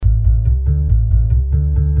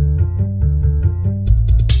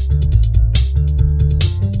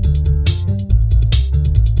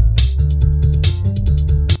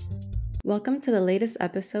Welcome to the latest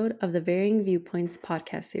episode of the Varying Viewpoints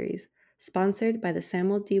podcast series, sponsored by the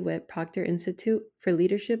Samuel D. Witt Proctor Institute for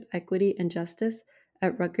Leadership, Equity, and Justice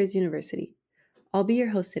at Rutgers University. I'll be your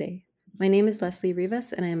host today. My name is Lesley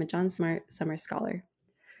Rivas, and I am a John Smartt Summer Scholar.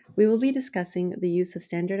 We will be discussing the use of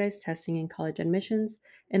standardized testing in college admissions,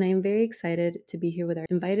 and I am very excited to be here with our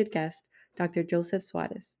invited guest, Dr. Joseph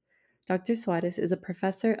Soares. Dr. Soares is a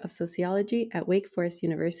professor of sociology at Wake Forest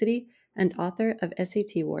University and author of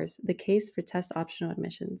SAT Wars, The Case for Test Optional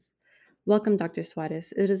Admissions. Welcome, Dr.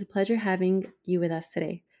 Soares. It is a pleasure having you with us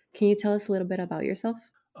today. Can you tell us a little bit about yourself?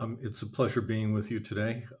 It's a pleasure being with you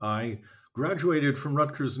today. I graduated from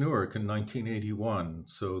Rutgers Newark in 1981,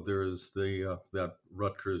 so there's that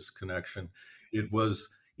Rutgers connection. It was,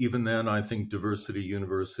 even then, I think, diversity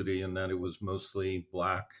university, and that it was mostly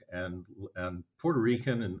Black and Puerto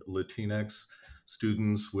Rican and Latinx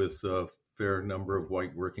students with a fair number of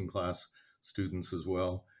white working class students as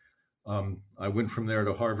well. I went from there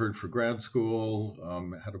to Harvard for grad school,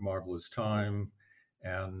 had a marvelous time,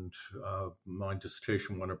 and my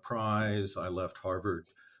dissertation won a prize. I left Harvard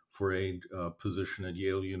for a position at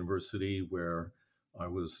Yale University, where I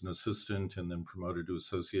was an assistant and then promoted to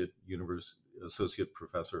associate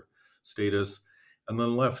professor status, and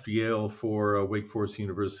then left Yale for Wake Forest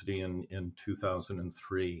University in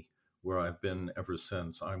 2003, where I've been ever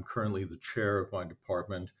since. I'm currently the chair of my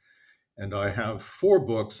department, and I have 4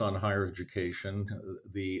 books on higher education.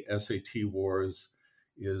 The SAT Wars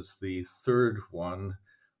is the third one.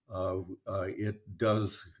 It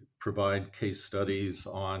does provide case studies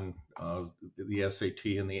on the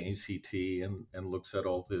SAT and the ACT and looks at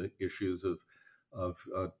all the issues of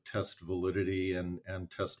test validity and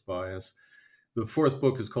test bias. The 4th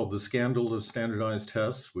book is called The Scandal of Standardized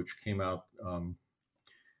Tests, which came out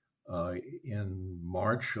in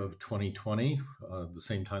March of 2020, the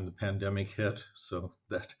same time the pandemic hit. So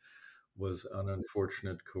that was an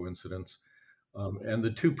unfortunate coincidence. And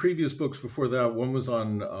the 2 previous books before that, one was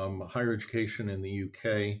on higher education in the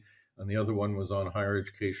UK, and the other one was on higher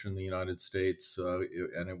education in the United States,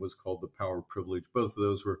 and it was called The Power of Privilege. Both of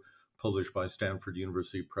those were published by Stanford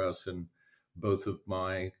University Press, and both of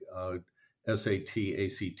my SAT,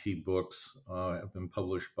 ACT books have been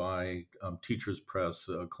published by Teachers Press,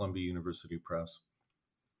 Columbia University Press.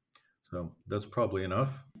 So that's probably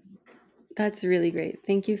enough. That's really great.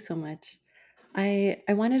 Thank you so much. I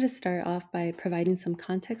wanted to start off by providing some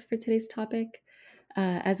context for today's topic.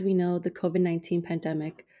 As we know, the COVID-19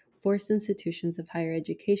 pandemic forced institutions of higher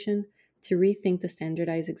education to rethink the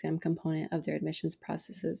standardized exam component of their admissions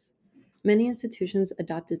processes. Many institutions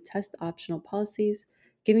adopted test optional policies,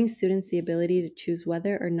 giving students the ability to choose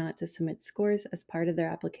whether or not to submit scores as part of their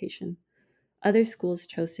application. Other schools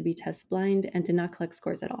chose to be test blind and did not collect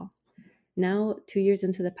scores at all. Now, 2 years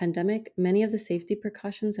into the pandemic, many of the safety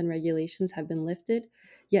precautions and regulations have been lifted,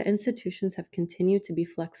 yet institutions have continued to be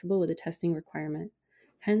flexible with the testing requirement.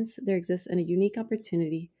 Hence, there exists a unique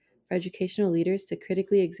opportunity for educational leaders to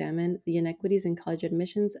critically examine the inequities in college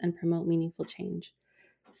admissions and promote meaningful change.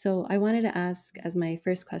 So I wanted to ask, as my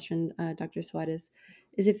first question, Dr. Soares,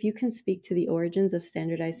 is if you can speak to the origins of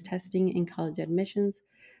standardized testing in college admissions,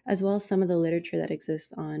 as well as some of the literature that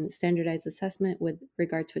exists on standardized assessment with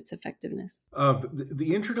regard to its effectiveness.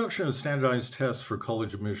 The introduction of standardized tests for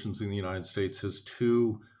college admissions in the United States has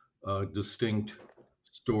 2 distinct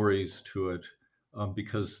stories to it,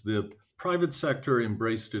 because the private sector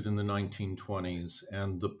embraced it in the 1920s,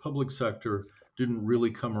 and the public sector didn't really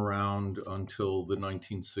come around until the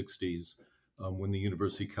 1960s, when the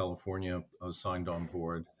University of California signed on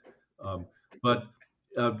board. But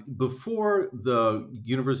before the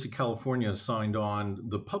University of California signed on,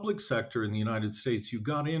 the public sector in the United States, you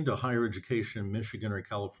got into higher education in Michigan or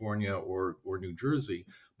California or New Jersey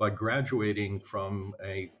by graduating from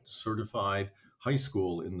a certified high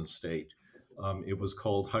school in the state. It was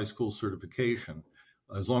called high school certification.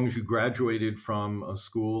 As long as you graduated from a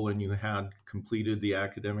school and you had completed the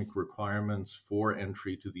academic requirements for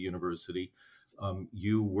entry to the university,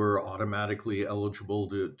 you were automatically eligible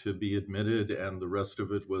to be admitted, and the rest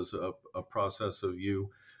of it was a process of you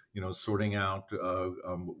sorting out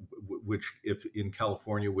which, if in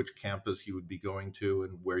California, which campus you would be going to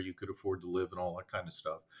and where you could afford to live and all that kind of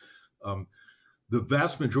stuff. The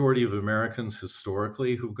vast majority of Americans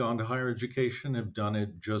historically who've gone to higher education have done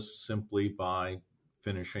it just simply by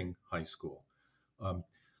finishing high school.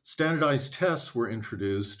 Standardized tests were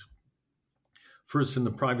introduced first in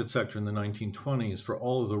the private sector in the 1920s for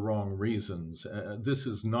all of the wrong reasons. This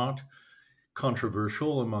is not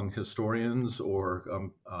controversial among historians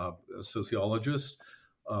or sociologists,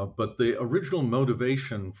 but the original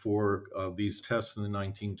motivation for these tests in the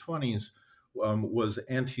 1920s was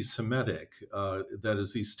anti-Semitic. That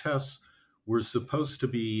is, these tests were supposed to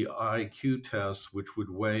be IQ tests, which would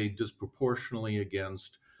weigh disproportionately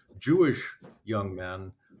against Jewish young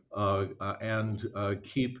men and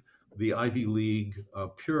keep the Ivy League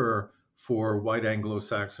pure for white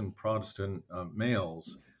Anglo-Saxon Protestant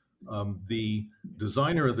males. The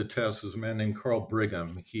designer of the test was a man named Carl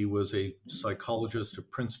Brigham. He was a psychologist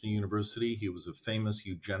at Princeton University. He was a famous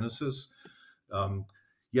eugenicist. Um,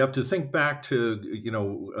 you have to think back to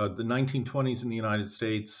the 1920s in the United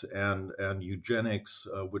States and eugenics,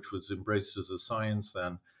 which was embraced as a science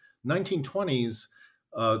then. 1920s,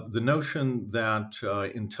 the notion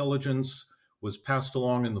that intelligence was passed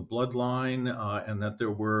along in the bloodline and that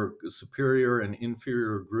there were superior and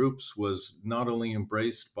inferior groups was not only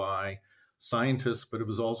embraced by scientists, but it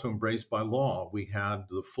was also embraced by law. We had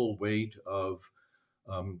the full weight of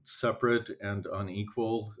separate and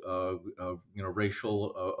unequal,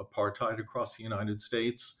 racial apartheid across the United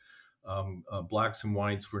States. Blacks and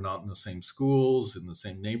whites were not in the same schools, in the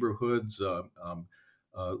same neighborhoods.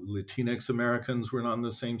 Latinx Americans were not in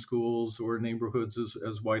the same schools or neighborhoods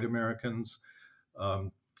as white Americans.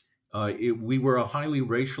 We were a highly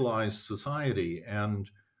racialized society,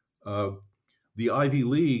 and the Ivy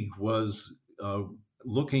League was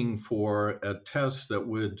looking for a test that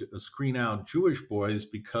would screen out Jewish boys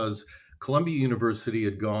because Columbia University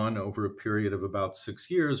had gone over a period of about 6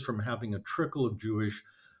 years from having a trickle of Jewish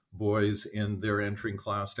boys in their entering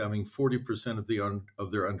class to having 40%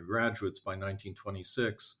 of their undergraduates by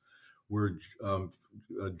 1926 were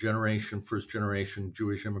first generation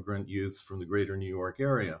Jewish immigrant youths from the greater New York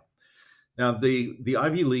area. Now, the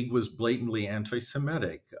Ivy League was blatantly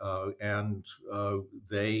anti-Semitic, and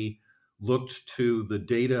they looked to the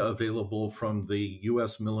data available from the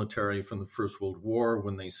U.S. military from the First World War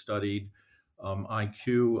when they studied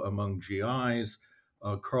IQ among GIs.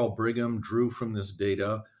 Carl Brigham drew from this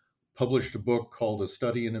data, published a book called A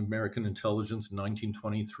Study in American Intelligence in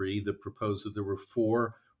 1923 that proposed that there were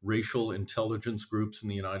 4 racial intelligence groups in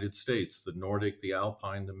the United States: the Nordic, the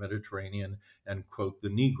Alpine, the Mediterranean, and, quote, the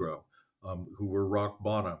Negro, who were rock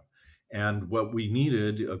bottom. And what we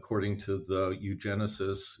needed, according to the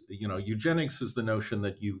eugenicists, eugenics is the notion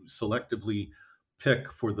that you selectively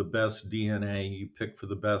pick for the best DNA, you pick for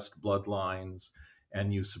the best bloodlines,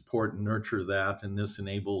 and you support and nurture that. And this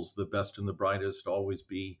enables the best and the brightest to always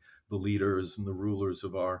be the leaders and the rulers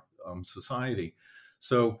of our society.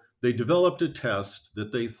 So they developed a test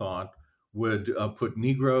that they thought would put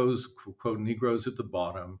Negroes, quote, Negroes at the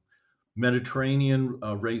bottom. Mediterranean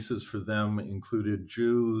races for them included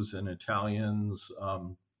Jews and Italians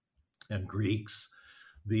and Greeks.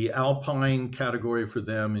 The Alpine category for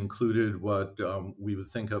them included what we would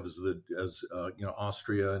think of as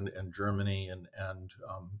Austria and Germany and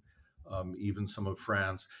even some of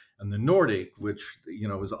France. And the Nordic, which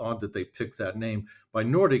is odd that they picked that name. By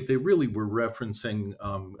Nordic, they really were referencing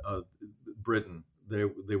Britain.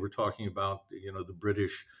 They were talking about the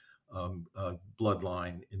British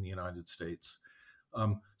bloodline in the United States.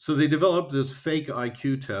 So they developed this fake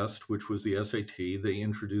IQ test, which was the SAT. They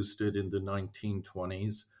introduced it in the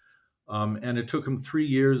 1920s. And it took them 3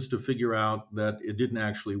 years to figure out that it didn't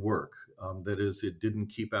actually work. That is, it didn't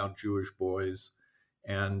keep out Jewish boys.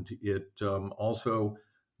 And it also,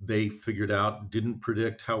 they figured out, didn't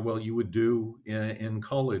predict how well you would do in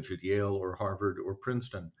college at Yale or Harvard or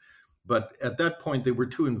Princeton. But at that point, they were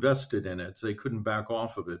too invested in it. So they couldn't back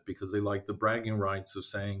off of it because they liked the bragging rights of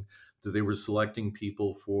saying that they were selecting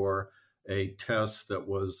people for a test that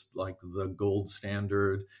was like the gold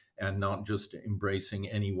standard and not just embracing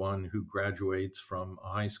anyone who graduates from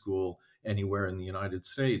high school anywhere in the United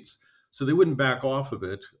States. So they wouldn't back off of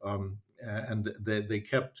it. And they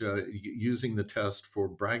kept using the test for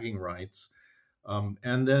bragging rights.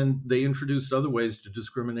 And then they introduced other ways to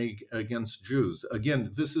discriminate against Jews.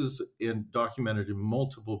 Again, this is documented in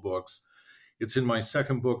multiple books. It's in my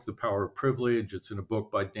second book, The Power of Privilege. It's in a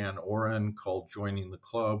book by Dan Oren called Joining the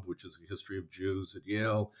Club, which is a history of Jews at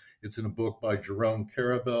Yale. It's in a book by Jerome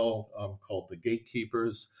Karabel called The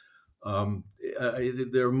Gatekeepers.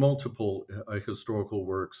 There are multiple historical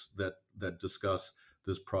works that discuss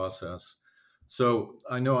this process. So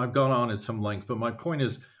I know I've gone on at some length, but my point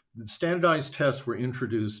is the standardized tests were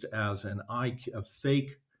introduced as a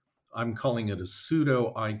fake, I'm calling it a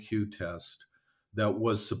pseudo IQ test that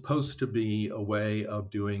was supposed to be a way of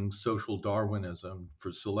doing social Darwinism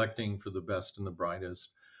for selecting for the best and the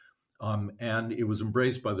brightest. And it was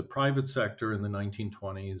embraced by the private sector in the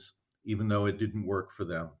 1920s, even though it didn't work for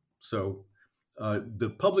them. So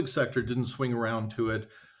the public sector didn't swing around to it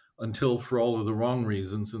until, for all of the wrong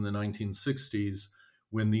reasons, in the 1960s,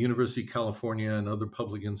 when the University of California and other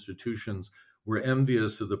public institutions were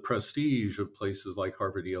envious of the prestige of places like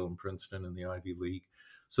Harvard, Yale, and Princeton in the Ivy League.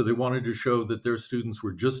 So they wanted to show that their students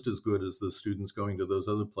were just as good as the students going to those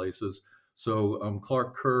other places. So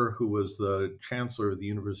Clark Kerr, who was the chancellor of the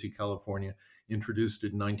University of California, introduced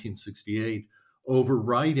it in 1968,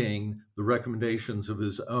 overriding the recommendations of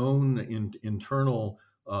his own internal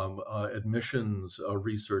admissions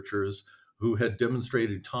researchers who had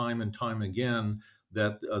demonstrated time and time again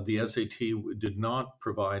that the SAT did not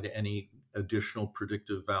provide any additional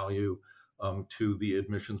predictive value to the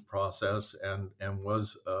admissions process and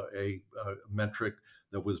was a metric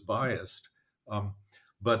that was biased.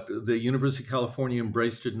 But the University of California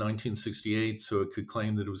embraced it in 1968 so it could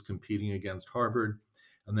claim that it was competing against Harvard.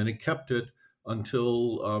 And then it kept it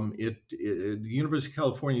until the University of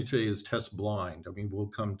California today is test blind. I mean, we'll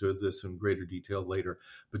come to this in greater detail later.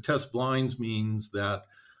 But test blinds means that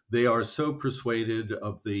they are so persuaded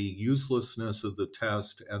of the uselessness of the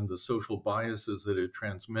test and the social biases that it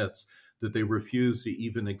transmits that they refuse to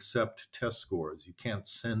even accept test scores. You can't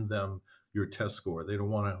send them your test score. They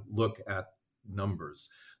don't want to look at numbers.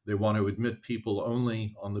 They want to admit people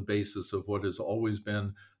only on the basis of what has always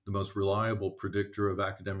been the most reliable predictor of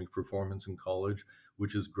academic performance in college,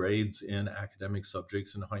 which is grades in academic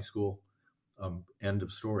subjects in high school. End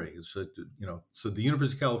of story. So the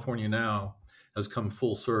University of California now has come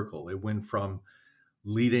full circle. It went from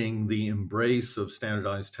leading the embrace of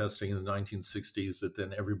standardized testing in the 1960s that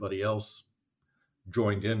then everybody else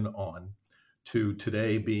joined in on, to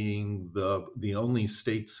today being the only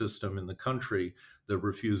state system in the country that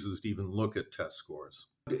refuses to even look at test scores.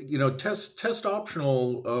 Test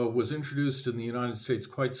optional was introduced in the United States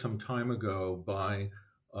quite some time ago by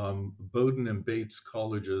Bowdoin and Bates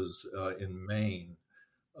colleges in Maine.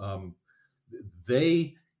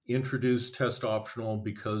 They introduced test optional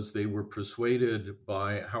because they were persuaded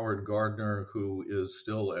by Howard Gardner, who is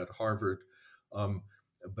still at Harvard,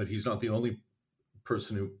 but he's not the only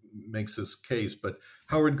person who makes this case. But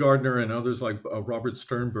Howard Gardner and others like Robert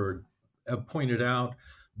Sternberg have pointed out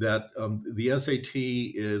that the SAT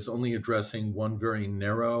is only addressing one very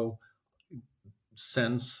narrow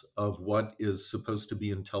sense of what is supposed to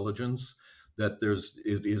be intelligence, that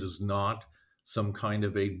it is not some kind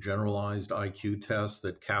of a generalized IQ test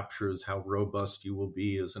that captures how robust you will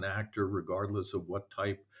be as an actor, regardless of what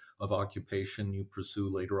type of occupation you pursue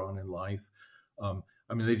later on in life.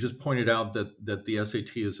 They just pointed out that the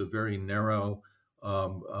SAT is a very narrow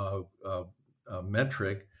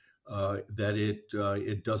metric, that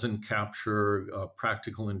it doesn't capture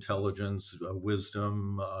practical intelligence,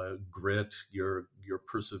 wisdom, grit, your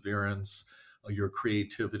perseverance, your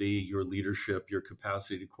creativity, your leadership, your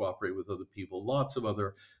capacity to cooperate with other people, lots of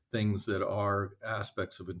other things that are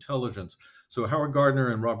aspects of intelligence. So Howard Gardner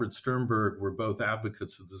and Robert Sternberg were both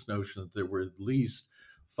advocates of this notion that there were at least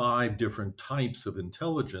 5 different types of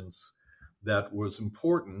intelligence that was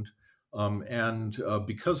important.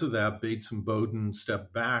 Because of that, Bates and Bowdoin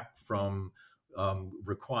stepped back from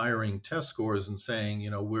requiring test scores and saying,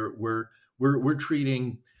 we're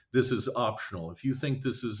treating this as optional. If you think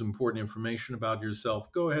this is important information about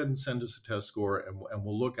yourself, go ahead and send us a test score and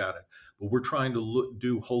we'll look at it. But we're trying to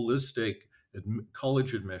do holistic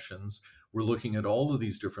college admissions. We're looking at all of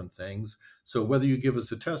these different things. So whether you give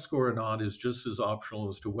us a test score or not is just as optional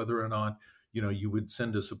as to whether or not you would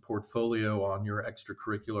send us a portfolio on your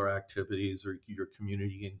extracurricular activities or your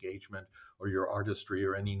community engagement or your artistry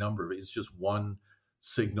or any number of it. It's just one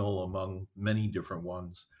signal among many different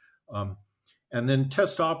ones. And then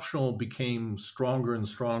test optional became stronger and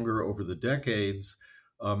stronger over the decades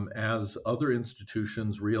as other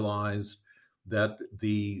institutions realized that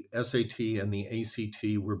the SAT and the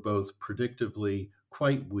ACT were both predictively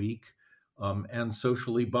quite weak and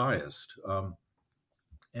socially biased.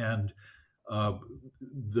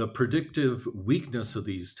 The predictive weakness of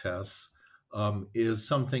these tests is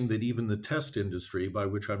something that even the test industry, by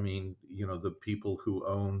which I mean, the people who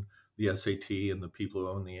own the SAT and the people who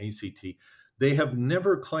own the ACT, they have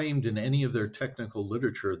never claimed in any of their technical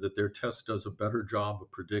literature that their test does a better job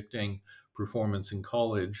of predicting performance in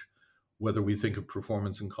college, whether we think of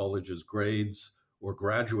performance in college as grades or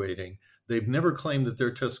graduating. They've never claimed that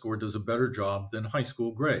their test score does a better job than high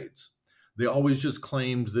school grades. They always just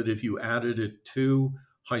claimed that if you added it to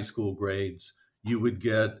high school grades, you would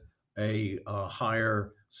get a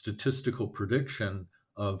higher statistical prediction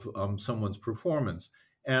of someone's performance.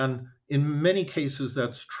 And in many cases,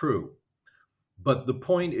 that's true. But the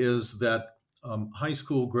point is that high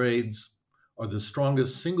school grades are the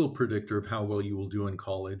strongest single predictor of how well you will do in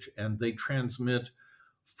college, and they transmit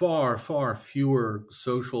far, far fewer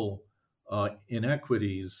social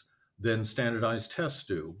inequities than standardized tests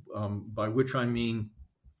do, by which I mean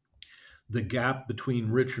the gap between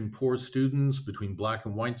rich and poor students, between black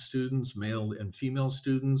and white students, male and female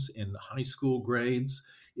students in high school grades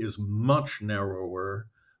is much narrower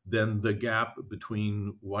than the gap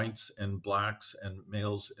between whites and blacks and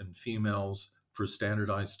males and females for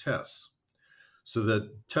standardized tests. So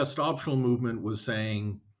the test optional movement was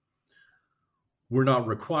saying, we're not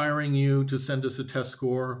requiring you to send us a test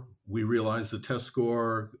score. We realize the test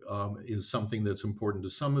score is something that's important to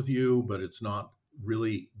some of you, but it's not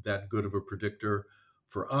really that good of a predictor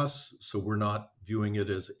for us. So we're not viewing it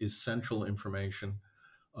as essential information.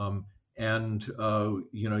 And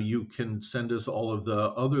you can send us all of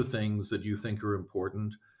the other things that you think are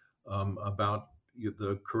important about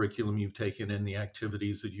the curriculum you've taken and the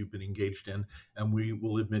activities that you've been engaged in, and we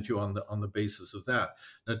will admit you on the basis of that.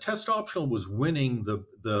 Now, test optional was winning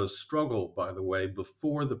the struggle, by the way,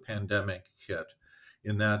 before the pandemic hit,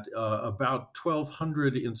 in that about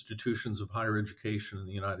 1,200 institutions of higher education in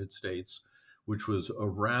the United States, which was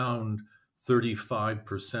around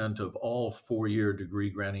 35% of all four-year degree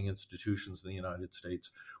granting institutions in the United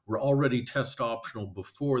States, were already test optional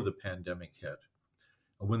before the pandemic hit.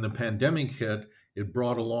 When the pandemic hit, it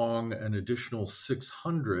brought along an additional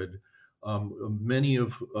 600, many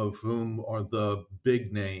of whom are the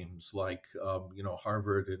big names like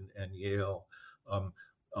Harvard and Yale,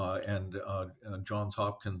 and Johns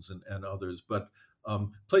Hopkins and others. But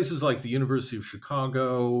places like the University of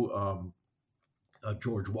Chicago,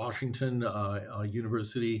 George Washington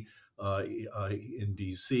University in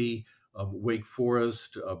DC, Wake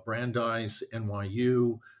Forest, Brandeis,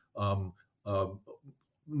 NYU.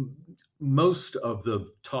 Most of the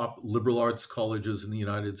top liberal arts colleges in the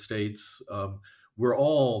United States were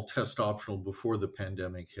all test optional before the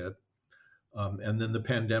pandemic hit. And then the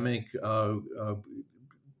pandemic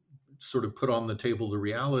sort of put on the table the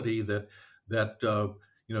reality that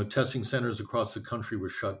testing centers across the country were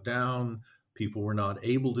shut down. People were not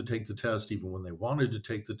able to take the test even when they wanted to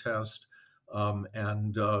take the test.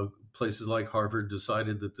 And places like Harvard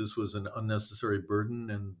decided that this was an unnecessary burden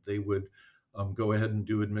and they would go ahead and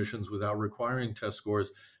do admissions without requiring test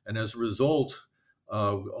scores. And as a result,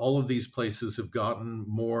 all of these places have gotten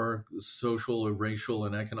more social or racial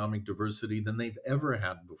and economic diversity than they've ever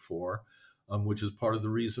had before, which is part of the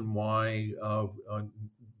reason why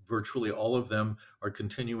virtually all of them are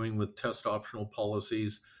continuing with test optional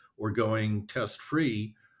policies or going test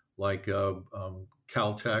free, like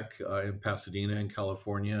Caltech in Pasadena in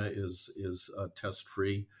California is test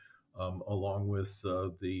free, along with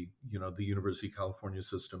the University of California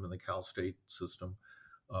system and the Cal State system.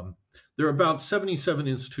 There are about 77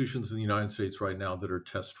 institutions in the United States right now that are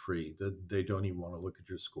test free, that they don't even want to look at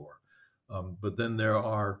your score. But then there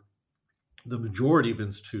are the majority of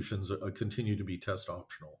institutions continue to be test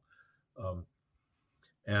optional.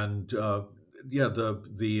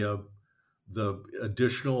 The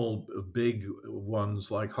additional big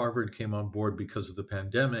ones like Harvard came on board because of the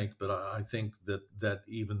pandemic, but I think that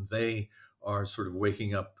even they are sort of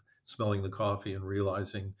waking up, smelling the coffee, and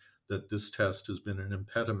realizing that this test has been an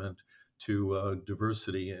impediment to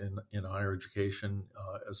diversity in higher education,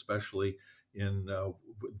 especially in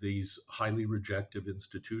these highly rejective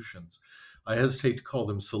institutions. I hesitate to call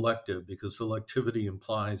them selective because selectivity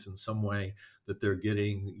implies in some way that they're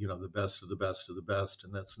getting, the best of the best of the best,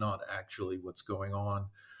 and that's not actually what's going on.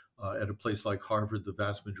 At a place like Harvard, the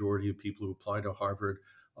vast majority of people who apply to Harvard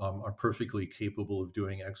are perfectly capable of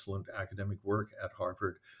doing excellent academic work at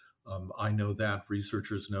Harvard. I know that,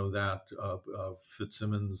 researchers know that.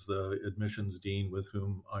 Fitzsimmons, the admissions dean with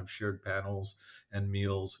whom I've shared panels and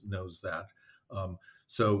meals, knows that.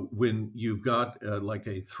 So when you've got like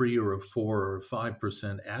a 3 or a 4 or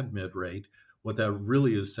 5% admit rate, what that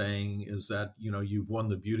really is saying is that you've won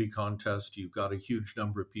the beauty contest. You've got a huge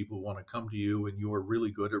number of people who want to come to you, and you are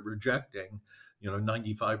really good at rejecting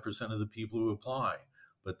 95% of the people who apply.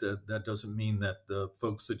 But that doesn't mean that the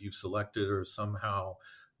folks that you've selected are somehow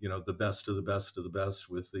the best of the best of the best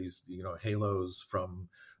with these halos from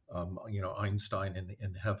Einstein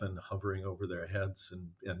in heaven hovering over their heads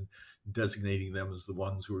and designating them as the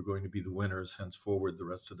ones who are going to be the winners henceforward the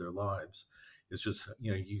rest of their lives. It's just,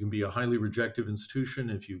 you can be a highly rejective institution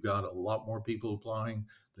if you've got a lot more people applying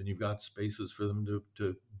than you've got spaces for them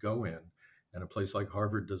to go in. And a place like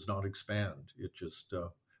Harvard does not expand. It just,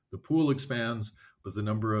 the pool expands, but the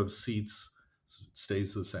number of seats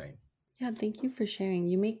stays the same. Yeah, thank you for sharing.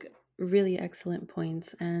 You make really excellent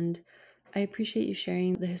points, and I appreciate you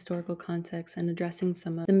sharing the historical context and addressing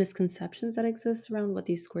some of the misconceptions that exist around what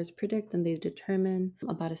these scores predict and they determine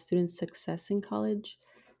about a student's success in college.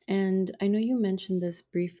 And I know you mentioned this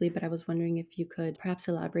briefly, but I was wondering if you could perhaps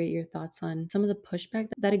elaborate your thoughts on some of the pushback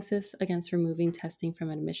that exists against removing testing from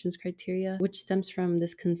admissions criteria, which stems from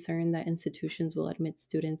this concern that institutions will admit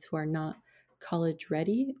students who are not college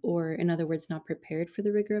ready, or in other words, not prepared for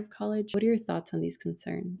the rigor of college. What are your thoughts on these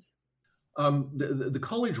concerns? The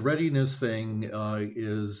college readiness thing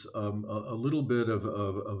is a little bit of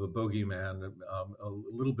a bogeyman, a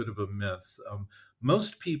little bit of a myth.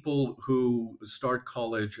 Most people who start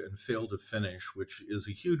college and fail to finish, which is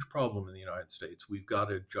a huge problem in the United States, we've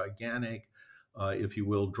got a gigantic, if you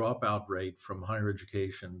will, dropout rate from higher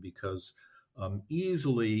education because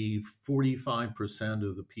easily 45%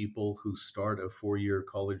 of the people who start a 4-year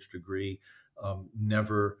college degree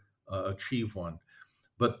never achieve one.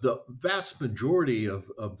 But the vast majority of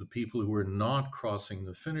the people who are not crossing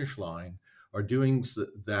the finish line are doing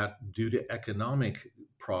that due to economic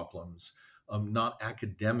problems, not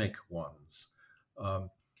academic ones.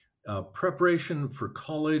 Um, Preparation for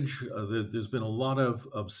college, there's been a lot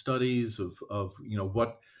of studies of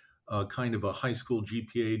what kind of a high school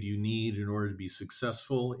GPA do you need in order to be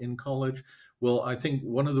successful in college. Well, I think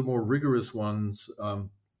one of the more rigorous ones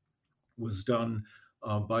was done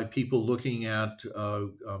by people looking at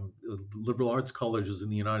liberal arts colleges in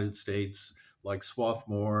the United States, like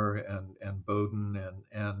Swarthmore and Bowdoin,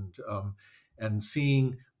 and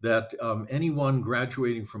seeing that anyone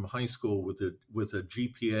graduating from high school with a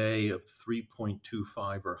GPA of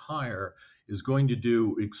 3.25 or higher is going to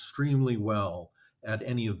do extremely well at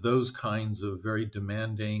any of those kinds of very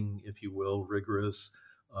demanding, if you will, rigorous,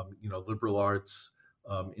 liberal arts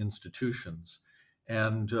institutions.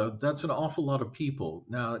 And that's an awful lot of people.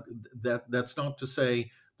 Now, that's not to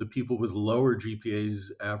say the people with lower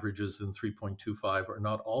GPAs averages than 3.25 are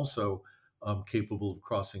not also capable of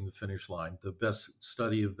crossing the finish line. The best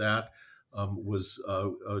study of that was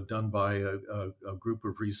done by a group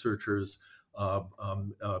of researchers.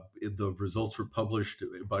 The results were published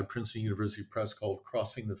by Princeton University Press called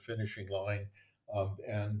Crossing the Finishing Line.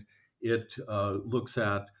 And it looks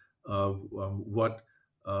at what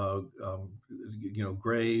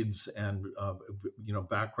grades and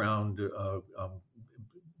background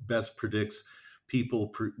best predicts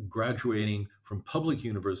people graduating from public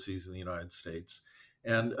universities in the United States.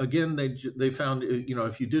 And again, they found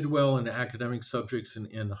if you did well in academic subjects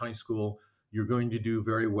in high school, you're going to do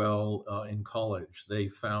very well in college. They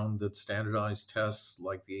found that standardized tests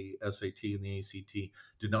like the SAT and the ACT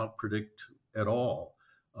did not predict at all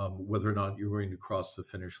whether or not you're going to cross the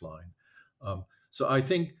finish line. So I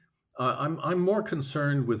think I'm more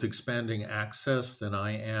concerned with expanding access than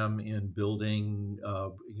I am in building,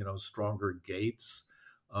 stronger gates.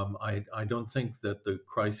 I don't think that the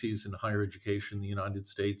crises in higher education in the United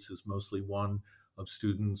States is mostly one of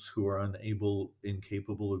students who are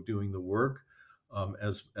incapable of doing the work,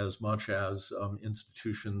 as much as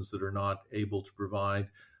institutions that are not able to provide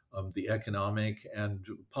the economic and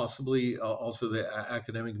possibly also the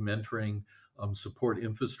academic mentoring support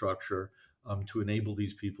infrastructure to enable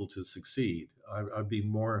these people to succeed. I'd be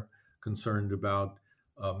more concerned about,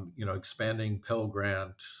 expanding Pell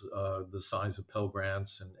Grants, the size of Pell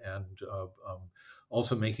Grants, and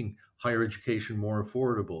also making higher education more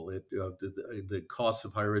affordable. The cost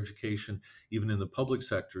of higher education, even in the public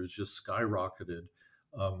sector, is just skyrocketed,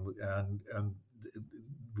 and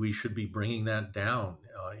we should be bringing that down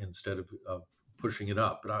instead of pushing it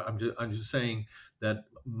up. But I'm just saying that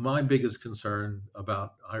my biggest concern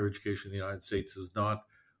about higher education in the United States is not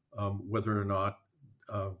whether or not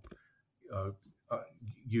uh, uh,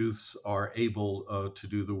 youths are able to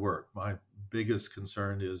do the work. My biggest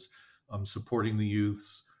concern is supporting the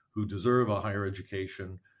youths who deserve a higher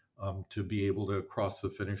education to be able to cross the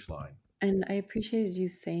finish line. And I appreciated you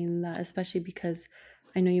saying that, especially because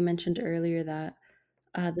I know you mentioned earlier that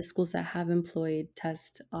the schools that have employed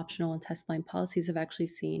test optional and test blind policies have actually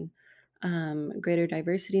seen greater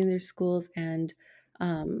diversity in their schools, and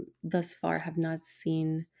thus far have not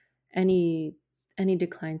seen any any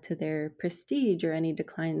decline to their prestige or any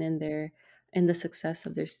decline in the success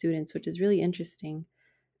of their students, which is really interesting.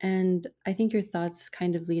 And I think your thoughts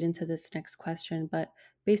kind of lead into this next question, but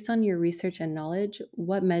based on your research and knowledge,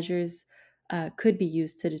 what measures could be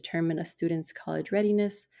used to determine a student's college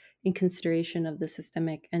readiness in consideration of the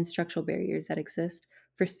systemic and structural barriers that exist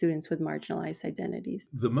for students with marginalized identities?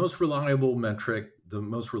 The most reliable metric, the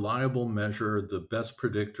most reliable measure, the best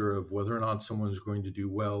predictor of whether or not someone is going to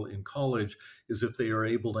do well in college is if they are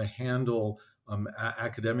able to handle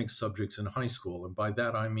academic subjects in high school. And by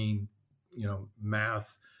that, I mean,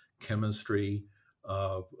 math, chemistry,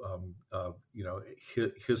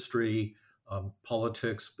 history,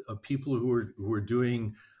 politics, people who are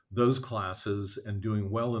doing those classes and doing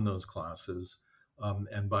well in those classes.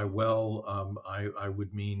 And by well, I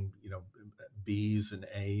would mean B's and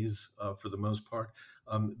A's for the most part.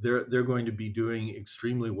 They're going to be doing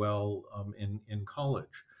extremely well in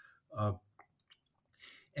college, uh,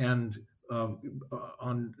 and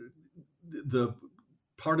on the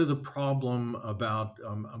part of the problem about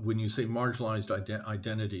when you say marginalized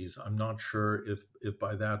identities, I'm not sure if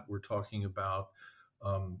by that we're talking about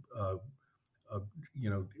um, uh,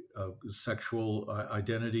 uh, sexual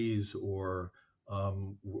identities, or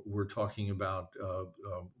we're talking about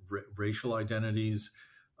racial identities.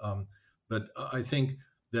 Um, but I think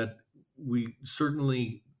that we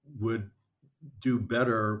certainly would do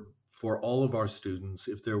better for all of our students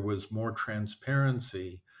if there was more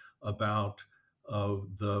transparency about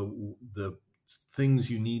the things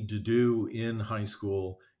you need to do in high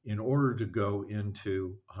school in order to go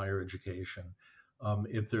into higher education.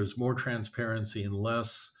 If there's more transparency and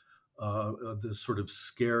less this sort of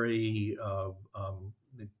scary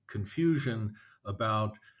confusion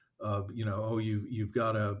about oh, you've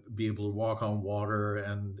got to be able to walk on water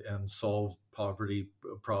and solve poverty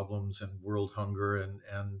problems and world hunger,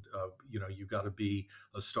 and you've got to be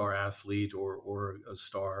a star athlete or a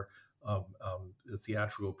star a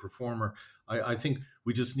theatrical performer. I think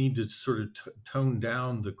we just need to sort of tone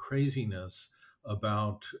down the craziness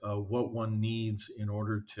about what one needs in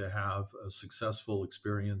order to have a successful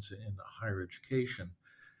experience in higher education.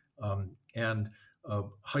 And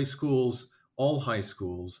high schools, all high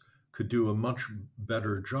schools, could do a much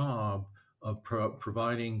better job of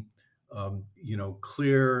providing,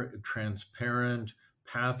 clear, transparent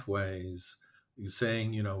pathways,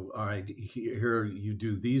 saying, all right, here you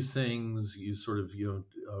do these things, you sort of,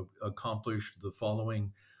 accomplish the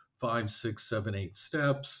following 5, 6, 7, 8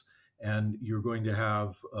 steps, and you're going to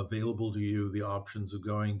have available to you the options of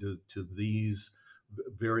going to these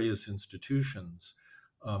various institutions.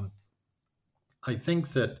 Um, I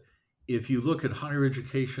think that if you look at higher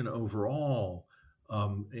education overall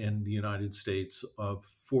in the United States, of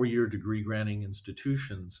 4-year degree granting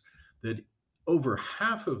institutions, that over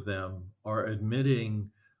half of them are admitting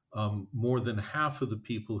more than half of the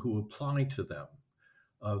people who apply to them.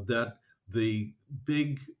 That the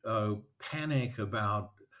big panic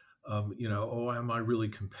about, oh, am I really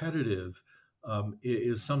competitive,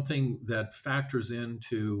 is something that factors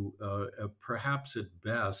into perhaps at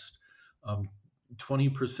best um,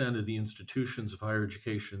 20% of the institutions of higher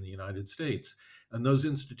education in the United States. And those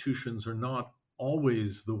institutions are not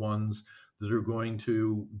always the ones that are going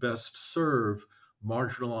to best serve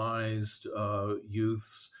marginalized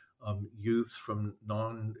youths from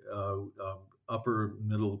non upper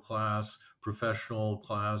middle class, professional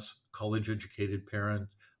class, college educated parent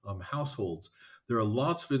households. There are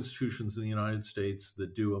lots of institutions in the United States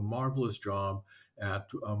that do a marvelous job at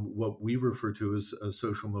what we refer to as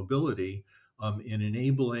social mobility, in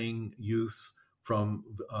enabling youth from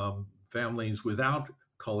families without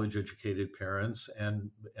college educated parents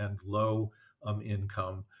and low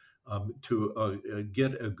income to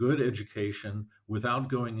get a good education without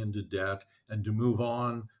going into debt, and to move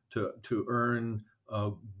on to earn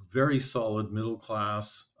very solid middle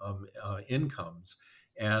class incomes.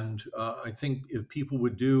 And I think if people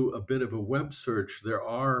would do a bit of a web search, there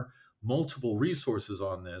are multiple resources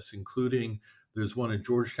on this, including there's one at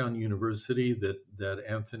Georgetown University that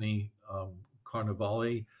Anthony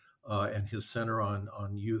Carnevale and his Center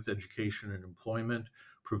on Youth Education and Employment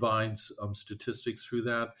provides statistics through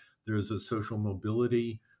that. There's a social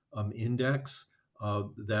mobility index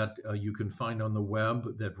that you can find on the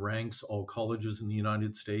web that ranks all colleges in the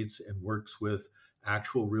United States and works with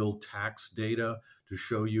actual real tax data to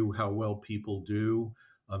show you how well people do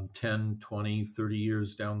 10, 20, 30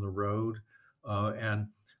 years down the road. And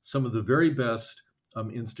some of the very best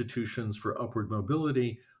institutions for upward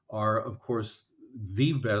mobility are, of course,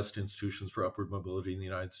 the best institutions for upward mobility in the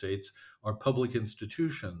United States are public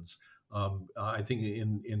institutions. I think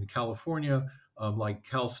in California, like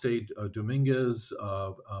Cal State Dominguez,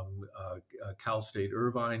 Cal State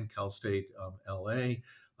Irvine, Cal State LA,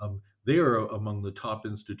 they are among the top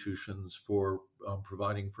institutions for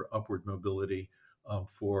providing for upward mobility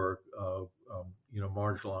for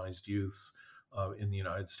marginalized youth in the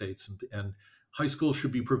United States. And high schools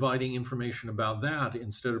should be providing information about that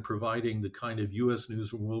instead of providing the kind of U.S.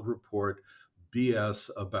 News and World Report BS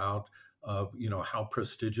about how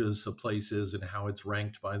prestigious a place is and how it's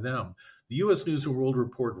ranked by them. The U.S. News and World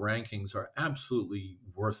Report rankings are absolutely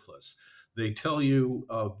worthless. They tell you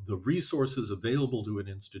the resources available to an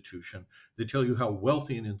institution. They tell you how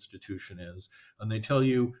wealthy an institution is, and they tell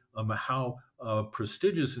you how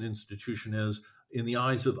prestigious an institution is in the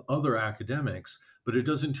eyes of other academics. but it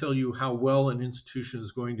doesn't tell you how well an institution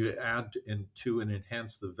is going to add to and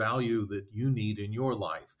enhance the value that you need in your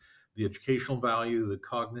life, the educational value, the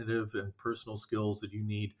cognitive and personal skills that you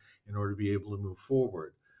need in order to be able to move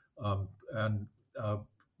forward. And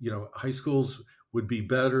high schools would be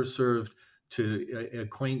better served to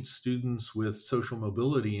acquaint students with social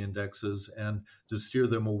mobility indexes and to steer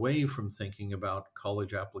them away from thinking about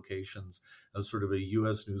college applications as sort of a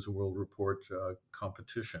U.S. News and World Report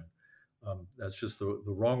competition. That's just the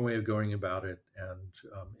wrong way of going about it,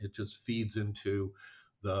 and it just feeds into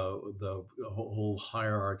the whole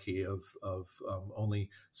hierarchy of only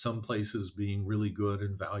some places being really good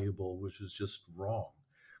and valuable, which is just wrong.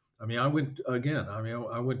 I mean, I went again. I mean,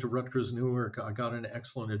 I went to Rutgers, Newark. I got an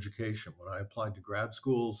excellent education. When I applied to grad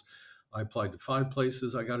schools, I applied to 5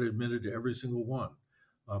 places. I got admitted to every single one.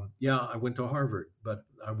 I went to Harvard, but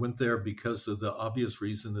I went there because of the obvious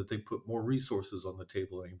reason that they put more resources on the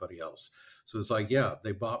table than anybody else. So it's like, yeah,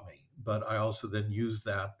 they bought me, but I also then used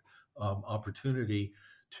that opportunity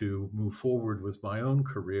to move forward with my own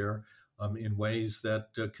career in ways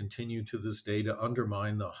that continue to this day to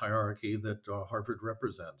undermine the hierarchy that Harvard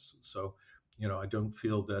represents. So, I don't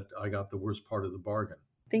feel that I got the worst part of the bargain.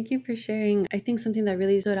 Thank you for sharing. I think something that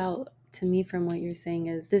really stood out to me from what you're saying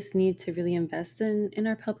is this need to really invest in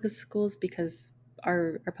our public schools, because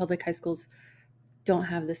our public high schools don't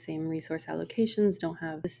have the same resource allocations, don't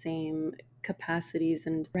have the same capacities.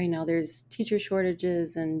 And right now there's teacher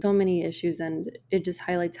shortages and so many issues. And it just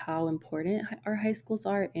highlights how important our high schools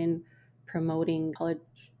are in promoting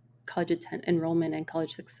enrollment and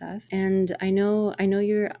college success. And I know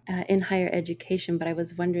you're in higher education, but I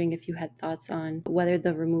was wondering if you had thoughts on whether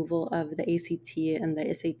the removal of the ACT and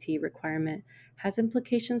the SAT requirement has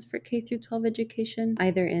implications for K through 12 education,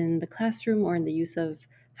 either in the classroom or in the use of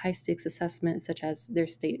high stakes assessment, such as their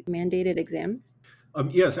state mandated exams.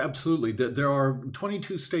 Yes, absolutely. There are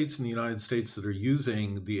 22 states in the United States that are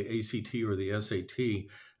using the ACT or the SAT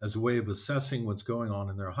as a way of assessing what's going on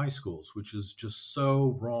in their high schools, which is just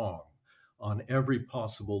so wrong on every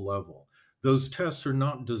possible level. Those tests are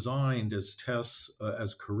not designed as tests,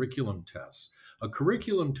 as curriculum tests. A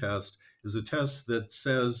curriculum test is a test that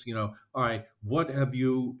says, all right, what have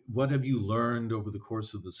you learned over the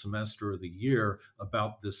course of the semester or the year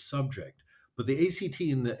about this subject? But the ACT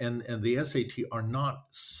and the SAT are not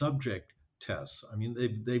subject tests. I mean,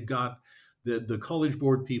 they've got the College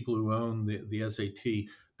Board people who own the SAT.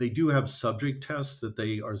 They do have subject tests that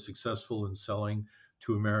they are successful in selling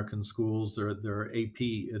to American schools. They're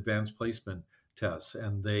AP advanced placement tests,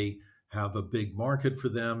 and they have a big market for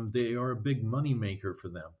them. They are a big money maker for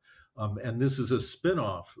them. And this is a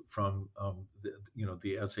spinoff from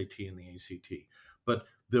the SAT and the ACT. But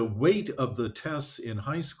the weight of the tests in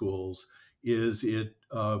high schools is it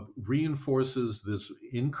reinforces this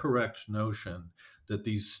incorrect notion that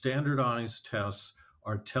these standardized tests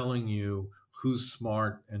are telling you who's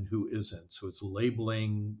smart and who isn't. So it's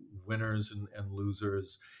labeling winners and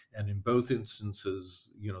losers. And in both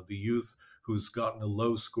instances, the youth who's gotten a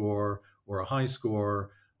low score or a high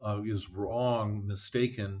score is wrong,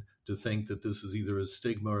 mistaken to think that this is either a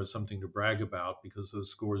stigma or something to brag about, because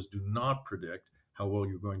those scores do not predict how well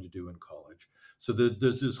you're going to do in college. So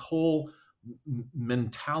there's this whole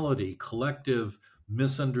mentality, collective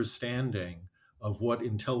misunderstanding of what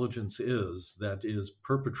intelligence is that is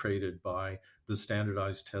perpetrated by the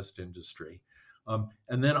standardized test industry.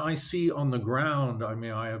 And then I see on the ground, I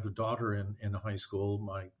mean, I have a daughter in high school.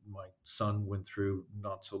 My son went through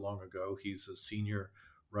not so long ago. He's a senior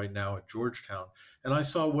right now at Georgetown. And I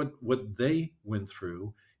saw what they went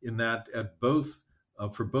through in that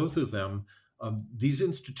for both of them, these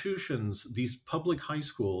institutions, these public high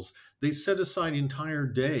schools, they set aside entire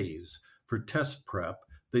days for test prep.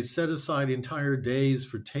 They set aside entire days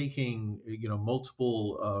for taking,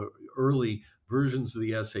 multiple early versions of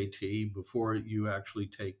the SAT before you actually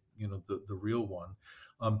take, the real one.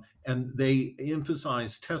 And they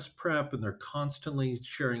emphasize test prep, and they're constantly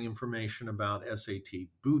sharing information about SAT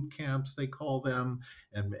boot camps, they call them,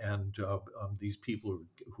 and these people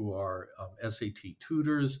who are SAT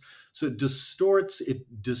tutors. So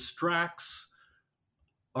it distracts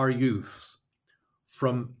our youth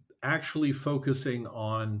from actually focusing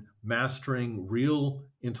on mastering real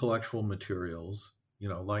intellectual materials,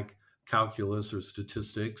 like calculus or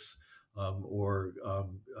statistics, or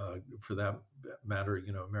for that matter,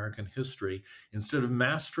 American history, instead of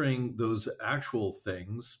mastering those actual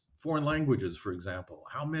things. Foreign languages, for example.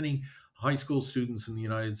 How many high school students in the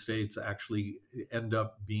United States actually end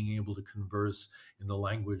up being able to converse in the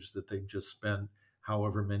language that they've just spent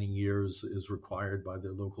however many years is required by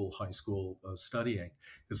their local high school studying.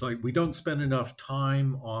 It's like we don't spend enough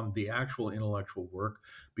time on the actual intellectual work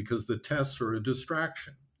because the tests are a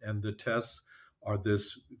distraction, and the tests are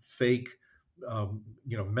this fake,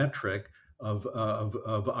 metric of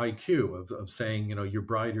IQ, of saying, you're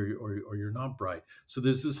bright or you're not bright. So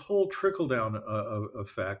there's this whole trickle down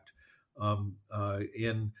effect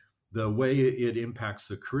in the way it impacts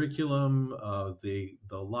the curriculum, the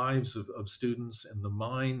lives of students, and the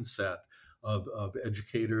mindset of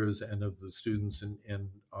educators and of the students in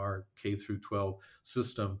our K through 12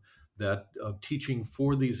 system. That teaching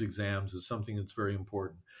for these exams is something that's very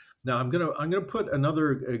important. Now, I'm gonna put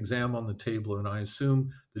another exam on the table, and I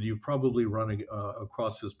assume that you've probably run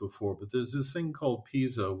across this before. But there's this thing called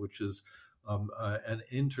PISA, which is an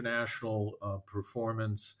international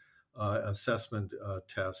performance assessment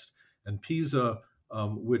test, and PISA,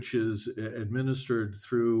 which is administered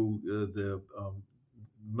through the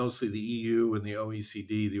mostly the EU and the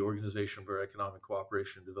OECD, the Organization for Economic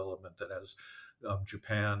Cooperation and Development, that has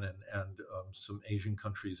Japan and some Asian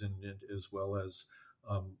countries in it, as well as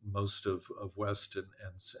most of West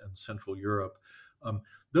and Central Europe.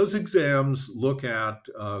 Those exams look at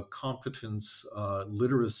competence,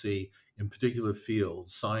 literacy in particular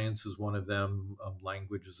fields. Science is one of them,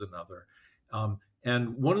 language is another.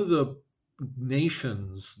 And one of the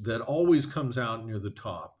nations that always comes out near the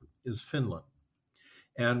top is Finland.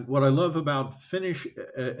 And what I love about Finnish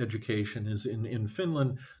education is in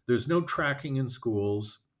Finland, there's no tracking in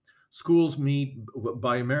schools. Schools meet,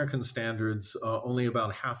 by American standards, only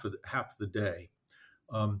about half the day.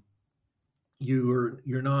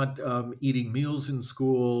 You're not eating meals in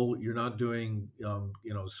school. You're not doing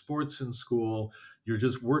sports in school. You're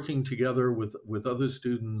just working together with other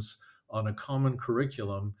students on a common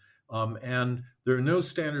curriculum. And there are no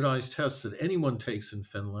standardized tests that anyone takes in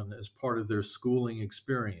Finland as part of their schooling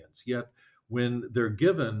experience. Yet, when they're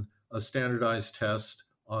given a standardized test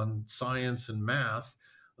on science and math,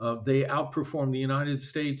 they outperform the United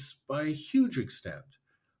States by a huge extent.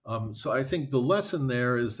 So I think the lesson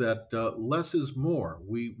there is that less is more.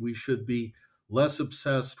 We should be less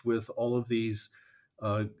obsessed with all of these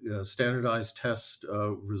standardized test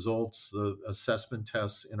results, the assessment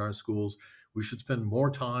tests in our schools. We should spend more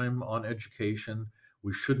time on education.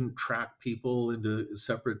 We shouldn't track people into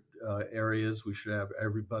separate areas. We should have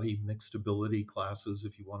everybody mixed ability classes,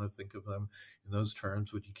 if you want to think of them in those terms.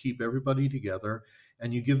 But you keep everybody together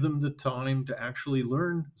and you give them the time to actually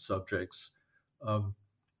learn subjects.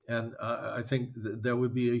 And I think that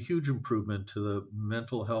would be a huge improvement to the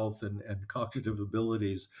mental health and cognitive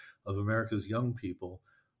abilities of America's young people,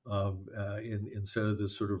 instead of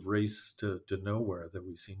this sort of race to nowhere that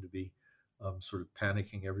we seem to be sort of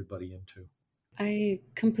panicking everybody into. I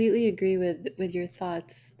completely agree with your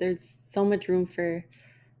thoughts. There's so much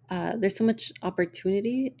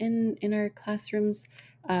opportunity in our classrooms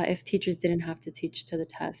if teachers didn't have to teach to the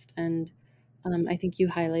test. And I think you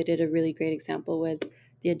highlighted a really great example with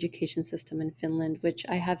the education system in Finland, which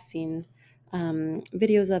I have seen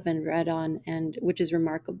videos of and read on, and which is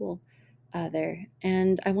remarkable there.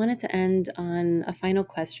 And I wanted to end on a final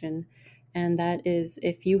question, and that is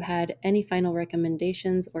if you had any final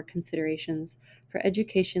recommendations or considerations for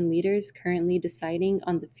education leaders currently deciding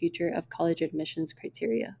on the future of college admissions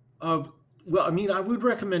criteria. Uh, well, I mean, I would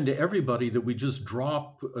recommend to everybody that we just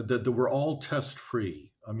drop that we're all test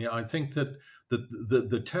free. I mean, I think that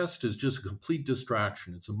the test is just a complete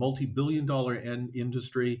distraction. It's a multi-billion-dollar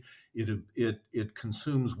industry. It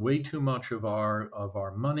consumes way too much of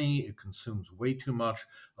our money. It consumes way too much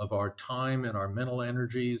of our time and our mental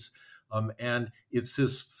energies. And it's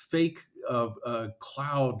this fake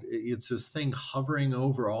cloud. It's this thing hovering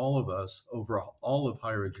over all of us, over all of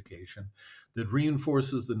higher education, that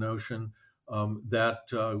reinforces the notion that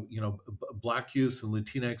Black youth and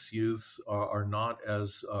Latinx youth are not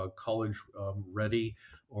as college ready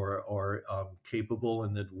or capable,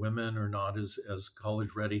 and that women are not as college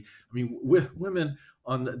ready. I mean, with women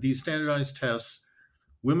on these standardized tests,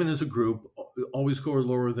 women as a group always score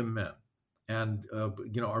lower than men. And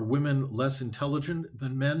are women less intelligent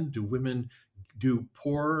than men? Do women do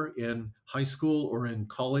poorer in high school or in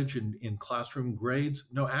college in classroom grades?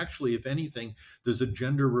 No, actually, if anything, there's a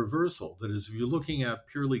gender reversal. That is, if you're looking at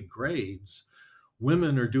purely grades,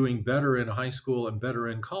 women are doing better in high school and better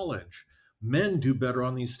in college. Men do better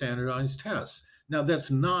on these standardized tests. Now,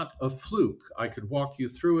 that's not a fluke. I could walk you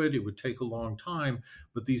through it. It would take a long time,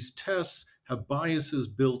 but these tests have biases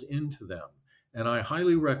built into them. And I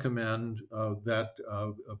highly recommend that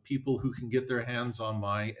people who can get their hands on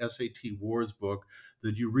my SAT Wars book,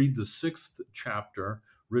 that you read the 6th chapter,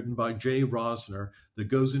 written by Jay Rosner that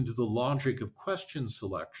goes into the logic of question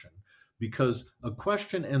selection, because a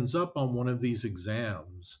question ends up on one of these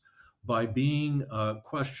exams by being a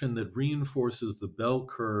question that reinforces the bell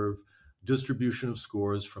curve distribution of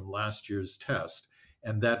scores from last year's test.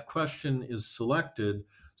 And that question is selected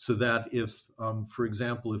so that if, for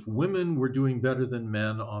example, if women were doing better than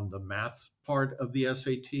men on the math part of the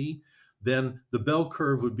SAT, then the bell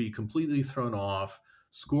curve would be completely thrown off,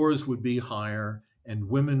 scores would be higher, and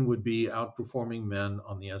women would be outperforming men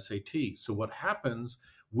on the SAT. So what happens,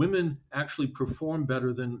 women actually perform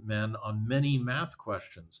better than men on many math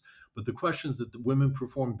questions, but the questions that the women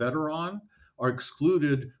perform better on are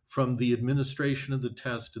excluded from the administration of the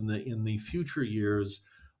test in the future years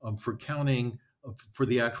for counting for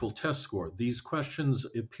the actual test score. These questions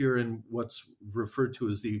appear in what's referred to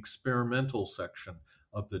as the experimental section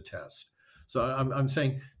of the test. So I'm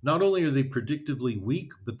saying not only are they predictively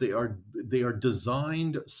weak, but they are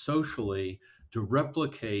designed socially to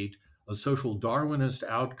replicate a social Darwinist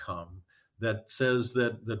outcome that says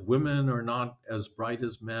that women are not as bright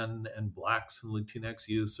as men, and blacks and Latinx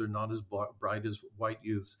youths are not as bright as white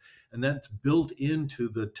youths. And that's built into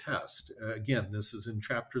the test. Again, this is in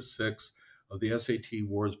chapter 6 of the SAT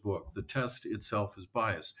Wars book. The test itself is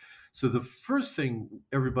biased. So the first thing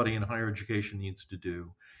everybody in higher education needs to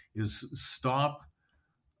do is stop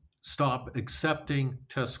accepting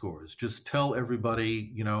test scores. Just tell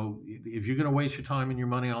everybody, if you're going to waste your time and your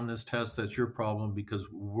money on this test, that's your problem, because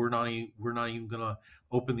we're not even going to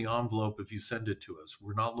open the envelope if you send it to us.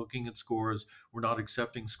 We're not looking at scores. We're not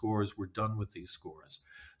accepting scores. We're done with these scores.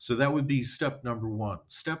 So that would be step number one.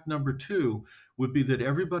 Step number two would be that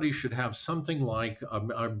everybody should have something like,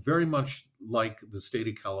 I'm very much like the state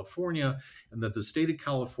of California, and that the state of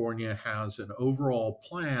California has an overall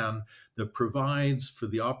plan that provides for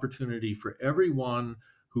the opportunity for everyone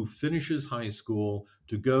who finishes high school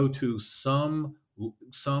to go to some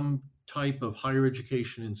type of higher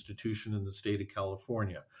education institution in the state of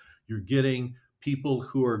California. You're getting people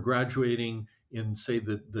who are graduating in, say,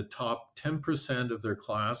 the top 10% of their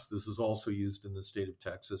class. This is also used in the state of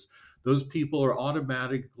Texas. Those people are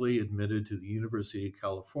automatically admitted to the University of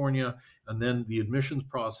California, and then the admissions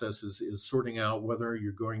process is sorting out whether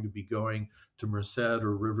you're going to be going to Merced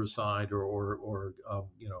or Riverside or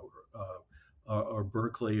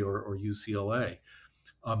Berkeley or UCLA.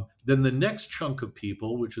 Then the next chunk of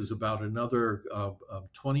people, which is about another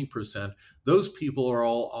 20%, those people are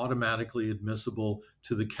all automatically admissible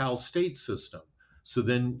to the Cal State system. So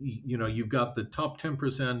then, you've got the top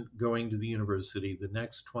 10% going to the university, the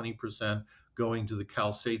next 20% going to the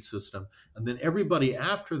Cal State system, and then everybody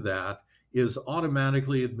after that is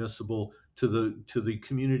automatically admissible to the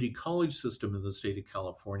community college system in the state of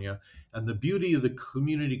California. And the beauty of the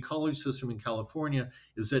community college system in California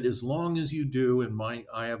is that as long as you do, and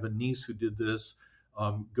I have a niece who did this,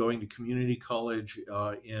 going to community college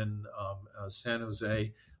in San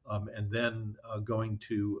Jose, and then going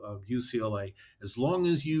to UCLA, as long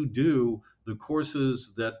as you do the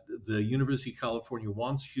courses that the University of California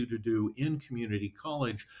wants you to do in community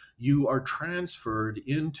college, you are transferred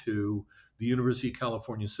into the University of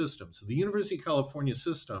California system. So the University of California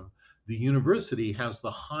system, the university has the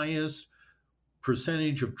highest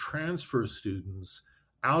percentage of transfer students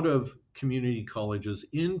out of community colleges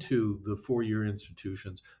into the four-year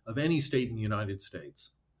institutions of any state in the United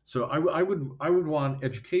States. So I would want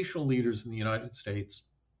educational leaders in the United States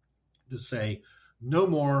to say, no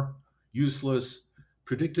more useless,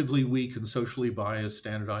 predictively weak, and socially biased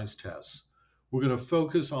standardized tests. We're going to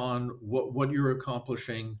focus on what you're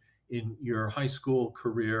accomplishing in your high school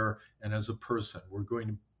career and as a person. We're going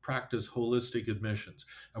to practice holistic admissions,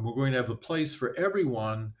 and we're going to have a place for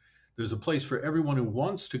everyone. There's a place for everyone who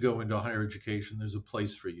wants to go into higher education. There's a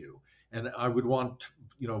place for you. And I would want,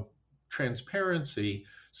 transparency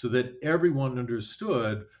so that everyone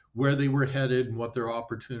understood where they were headed and what their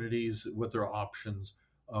opportunities, what their options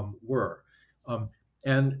were.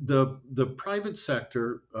 And the private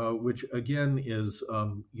sector, which again is,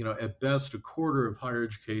 at best a quarter of higher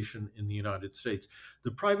education in the United States,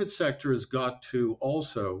 the private sector has got to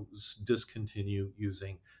also discontinue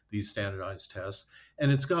using these standardized tests.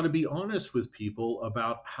 And it's got to be honest with people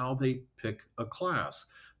about how they pick a class,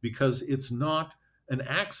 because it's not an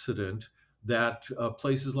accident that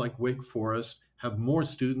places like Wake Forest have more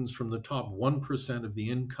students from the top 1% of the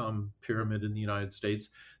income pyramid in the United States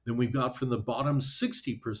than we've got from the bottom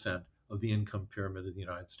 60% of the income pyramid in the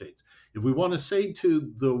United States. If we want to say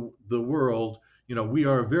to the world, we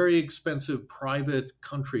are a very expensive private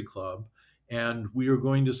country club, and we are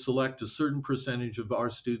going to select a certain percentage of our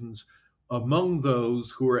students among those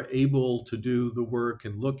who are able to do the work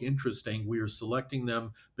and look interesting, we are selecting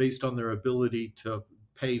them based on their ability to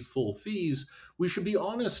pay full fees. We should be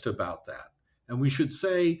honest about that. And we should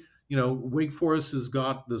say, Wake Forest has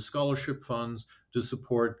got the scholarship funds to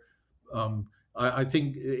support. I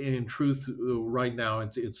think, in truth, right now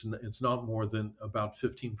it's not more than about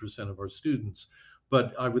 15% of our students,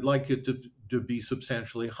 but I would like it to be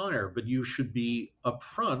substantially higher. But you should be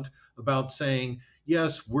upfront about saying,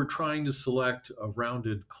 yes, we're trying to select a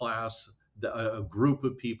rounded class, a group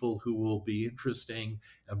of people who will be interesting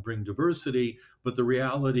and bring diversity. But the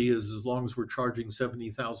reality is, as long as we're charging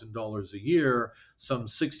 $70,000 a year, some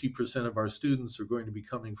 60% of our students are going to be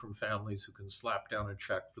coming from families who can slap down a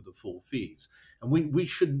check for the full fees. And we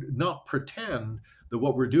should not pretend that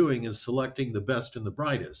what we're doing is selecting the best and the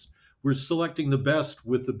brightest. We're selecting the best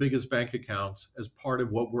with the biggest bank accounts as part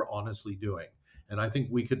of what we're honestly doing. And I think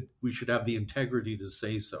we should have the integrity to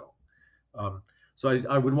say so. So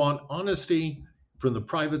I would want honesty from the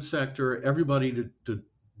private sector, everybody to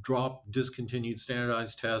drop discontinued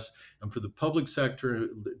standardized tests, and for the public sector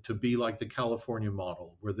to be like the California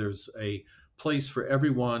model, where there's a place for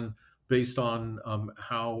everyone based on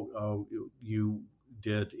how you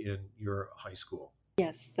did in your high school.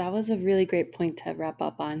 Yes, that was a really great point to wrap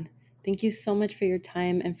up on. Thank you so much for your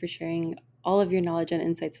time and for sharing all of your knowledge and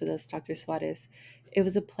insights with us, Dr. Suarez. It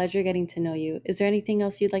was a pleasure getting to know you. Is there anything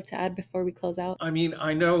else you'd like to add before we close out? I mean,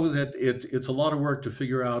 I know that it's a lot of work to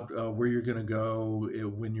figure out where you're going to go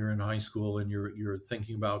when you're in high school and you're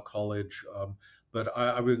thinking about college. But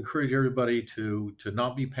I would encourage everybody to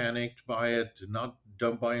not be panicked by it, to not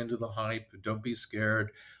don't buy into the hype, don't be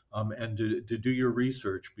scared, and to do your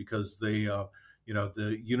research, because the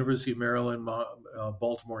University of Maryland,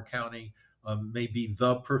 Baltimore County, may be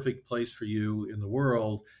the perfect place for you in the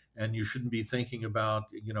world, and you shouldn't be thinking about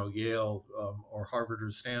Yale, or Harvard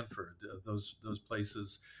or Stanford. Those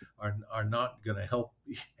places are not going to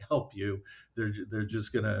help you. They're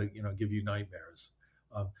just going to give you nightmares.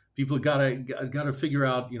 People got to figure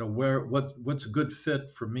out what's a good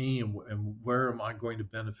fit for me, and where am I going to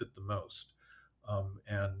benefit the most.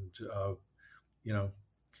 And you know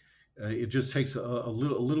it just takes a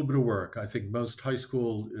little bit of work. I think most high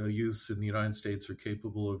school youths in the United States are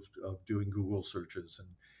capable of doing Google searches, and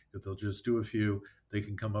if they'll just do a few, they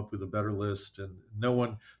can come up with a better list. And no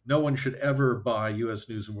one should ever buy U.S.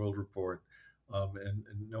 News and World Report, and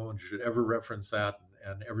no one should ever reference that.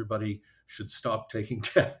 And everybody should stop taking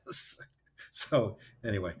tests. So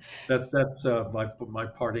anyway, that's my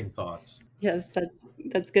parting thoughts. Yes,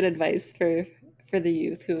 that's good advice for the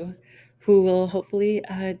youth who will hopefully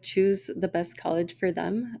choose the best college for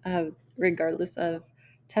them, regardless of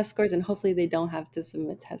test scores, and hopefully they don't have to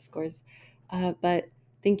submit test scores. But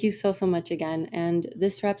thank you so much again, and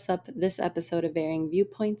this wraps up this episode of Varying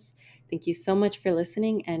Viewpoints. Thank you so much for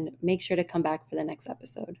listening, and make sure to come back for the next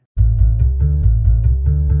episode.